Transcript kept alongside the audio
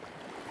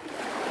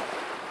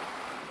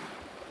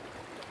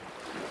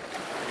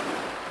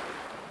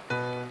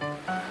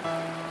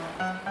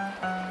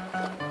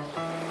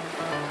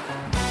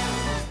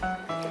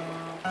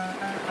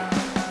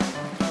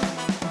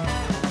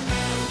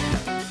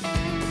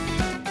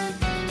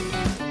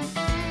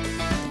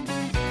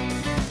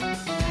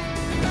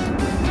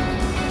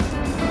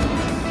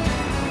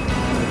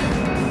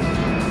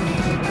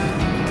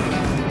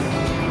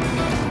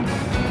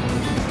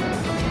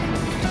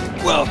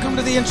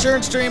Welcome to the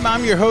Insurance Stream.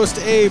 I'm your host,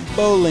 Abe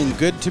Bowling.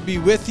 Good to be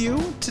with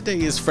you. Today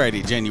is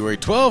Friday, January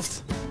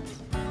 12th.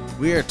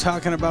 We are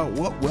talking about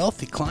what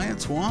wealthy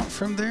clients want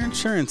from their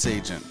insurance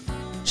agent.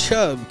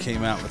 Chubb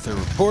came out with a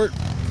report.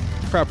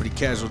 Property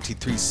Casualty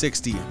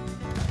 360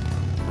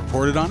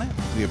 reported on it.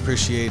 We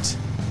appreciate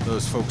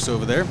those folks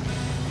over there.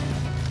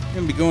 We're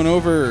going to be going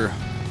over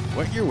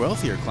what your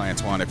wealthier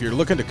clients want. If you're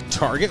looking to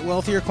target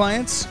wealthier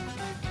clients,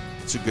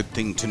 it's a good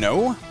thing to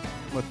know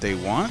what they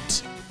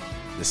want.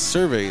 This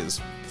survey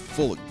is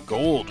full of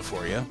gold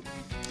for you.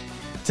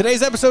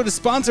 Today's episode is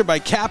sponsored by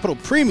Capital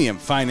Premium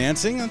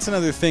Financing. That's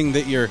another thing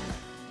that your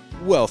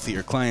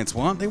wealthier clients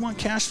want. They want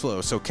cash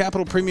flow. So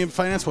Capital Premium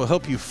Finance will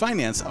help you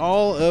finance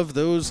all of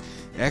those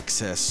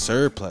excess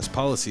surplus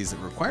policies that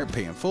require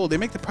pay in full. They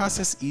make the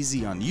process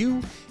easy on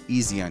you,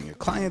 easy on your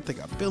client. They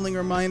got billing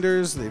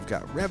reminders. They've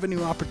got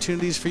revenue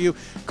opportunities for you.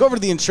 Go over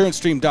to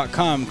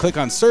theinsurancestream.com, click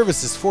on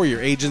services for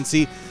your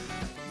agency.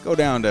 Go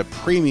down to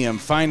premium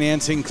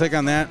financing, click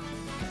on that.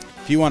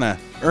 If you want to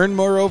earn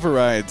more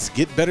overrides,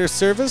 get better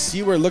service,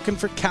 you are looking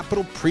for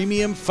Capital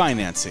Premium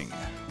Financing.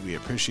 We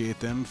appreciate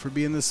them for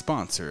being the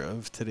sponsor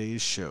of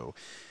today's show.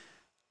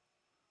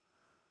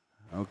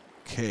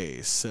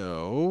 Okay,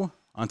 so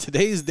on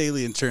today's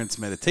Daily Insurance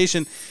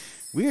Meditation,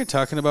 we are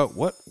talking about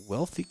what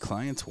wealthy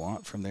clients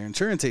want from their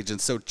insurance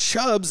agents. So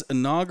Chubb's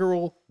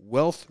inaugural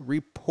wealth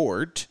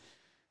report,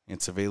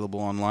 it's available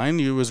online.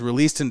 It was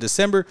released in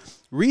December.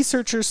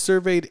 Researchers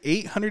surveyed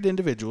 800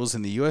 individuals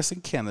in the U.S.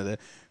 and Canada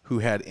who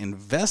had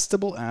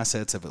investable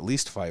assets of at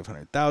least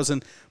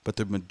 $500,000, but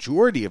the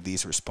majority of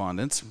these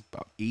respondents,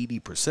 about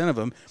 80% of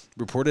them,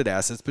 reported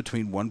assets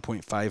between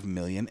 $1.5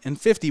 million and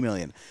 $50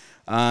 million.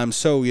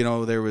 So,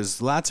 there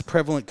was lots of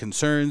prevalent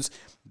concerns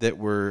that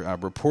were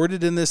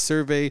reported in this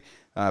survey.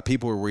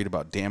 People were worried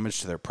about damage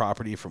to their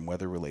property from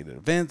weather-related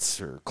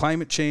events or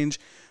climate change,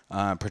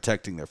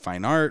 protecting their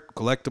fine art,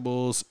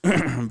 collectibles,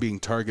 being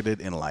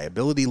targeted in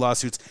liability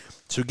lawsuits.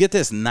 So get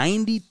this,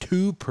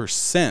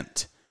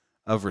 92%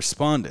 of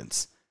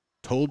respondents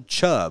told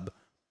Chubb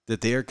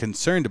that they are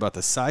concerned about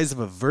the size of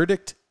a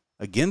verdict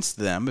against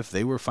them if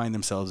they were find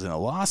themselves in a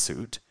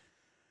lawsuit,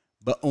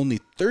 but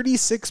only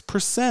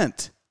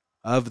 36%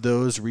 of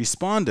those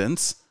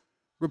respondents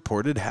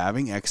reported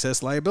having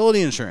excess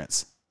liability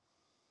insurance.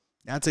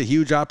 That's a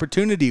huge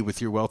opportunity with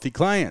your wealthy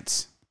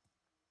clients.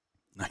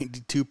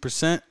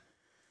 92%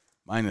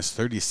 minus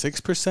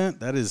 36%,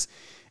 that is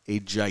a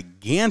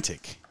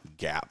gigantic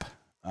gap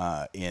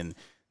in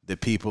the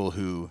people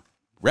who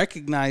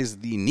recognize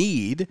the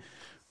need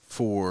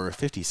for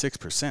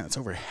 56%. It's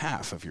over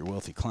half of your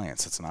wealthy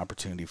clients. It's an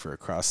opportunity for a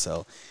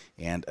cross-sell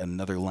and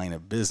another line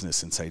of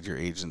business inside your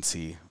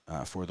agency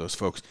for those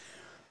folks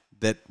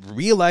that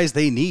realize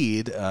they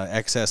need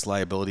excess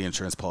liability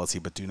insurance policy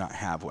but do not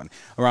have one.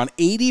 Around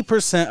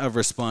 80% of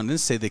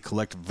respondents say they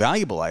collect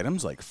valuable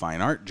items like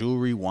fine art,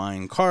 jewelry,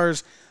 wine,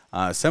 cars.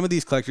 Some of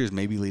these collectors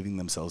may be leaving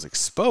themselves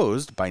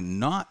exposed by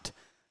not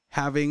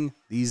having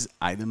these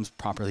items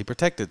properly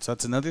protected. So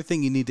that's another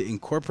thing you need to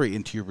incorporate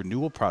into your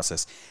renewal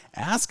process.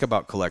 Ask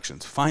about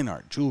collections, fine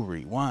art,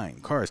 jewelry, wine,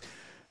 cars.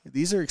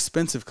 These are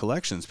expensive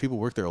collections. People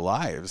work their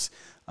lives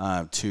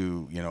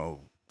to,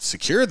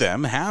 secure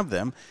them, have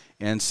them.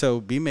 And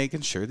so be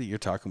making sure that you're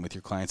talking with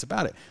your clients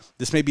about it.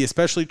 This may be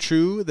especially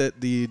true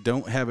that they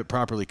don't have it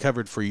properly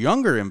covered for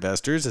younger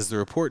investors, as the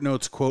report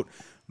notes, quote,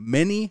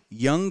 many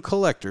young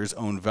collectors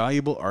own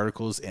valuable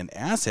articles and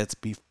assets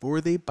before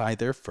they buy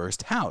their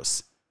first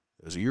house.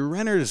 Those are your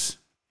renters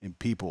and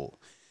people.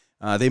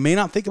 They may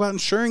not think about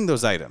insuring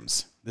those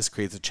items. This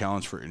creates a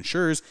challenge for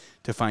insurers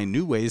to find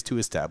new ways to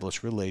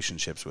establish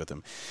relationships with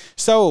them.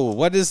 So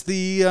what is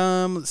the,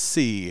 let's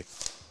see,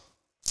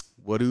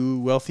 what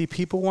do wealthy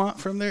people want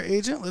from their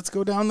agent? Let's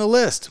go down the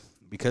list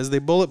because they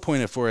bullet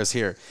pointed for us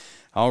here.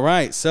 All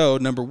right, so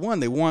number one,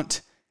 they want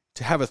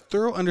to have a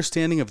thorough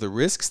understanding of the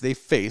risks they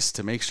face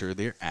to make sure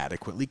they're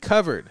adequately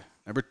covered.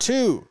 Number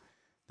two,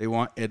 they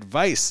want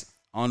advice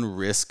on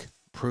risk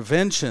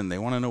prevention. They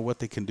want to know what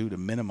they can do to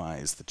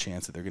minimize the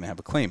chance that they're going to have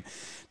a claim.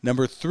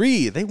 Number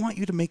three, they want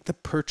you to make the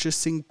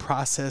purchasing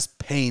process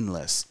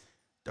painless.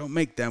 Don't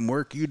make them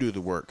work, you do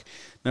the work.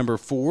 Number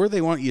four,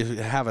 they want you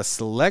to have a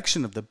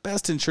selection of the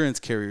best insurance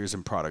carriers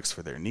and products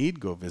for their need.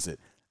 Go visit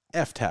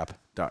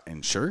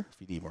ftap.insure if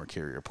you need more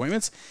carrier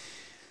appointments.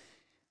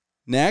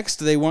 Next,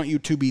 they want you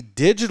to be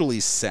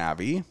digitally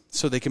savvy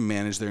so they can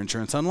manage their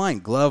insurance online.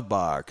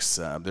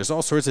 Glovebox. There's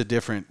all sorts of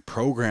different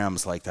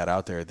programs like that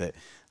out there that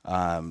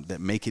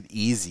make it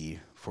easy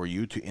for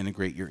you to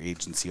integrate your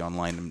agency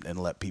online and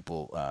let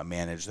people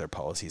manage their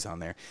policies on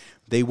there.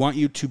 They want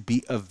you to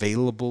be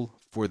available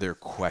for their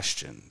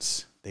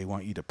questions. They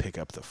want you to pick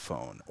up the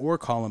phone or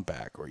call them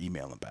back or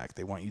email them back.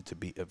 They want you to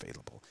be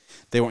available.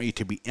 They want you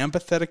to be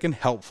empathetic and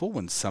helpful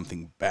when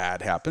something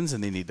bad happens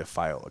and they need to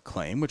file a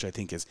claim, which I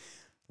think is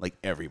like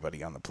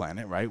everybody on the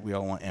planet, right? We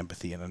all want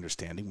empathy and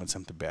understanding when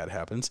something bad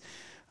happens.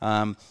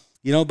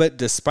 But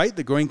despite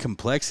the growing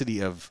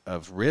complexity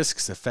of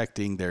risks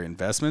affecting their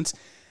investments,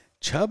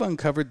 Chubb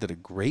uncovered that a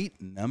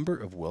great number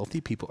of wealthy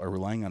people are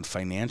relying on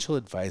financial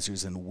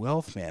advisors and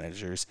wealth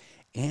managers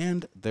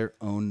and their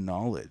own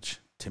knowledge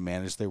to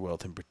manage their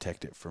wealth and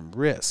protect it from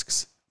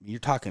risks. You're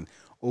talking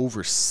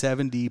over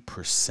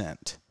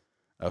 70%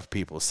 of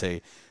people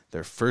say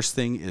their first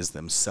thing is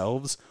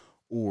themselves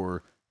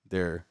or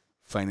their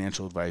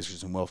financial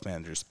advisors and wealth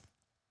managers.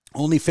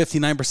 Only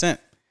 59%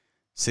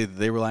 say that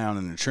they rely on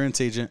an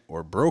insurance agent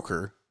or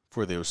broker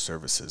for those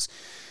services.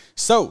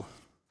 So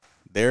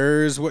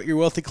there's what your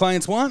wealthy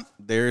clients want.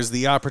 There's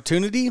the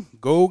opportunity.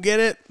 Go get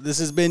it. This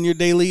has been your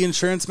daily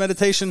insurance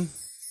meditation.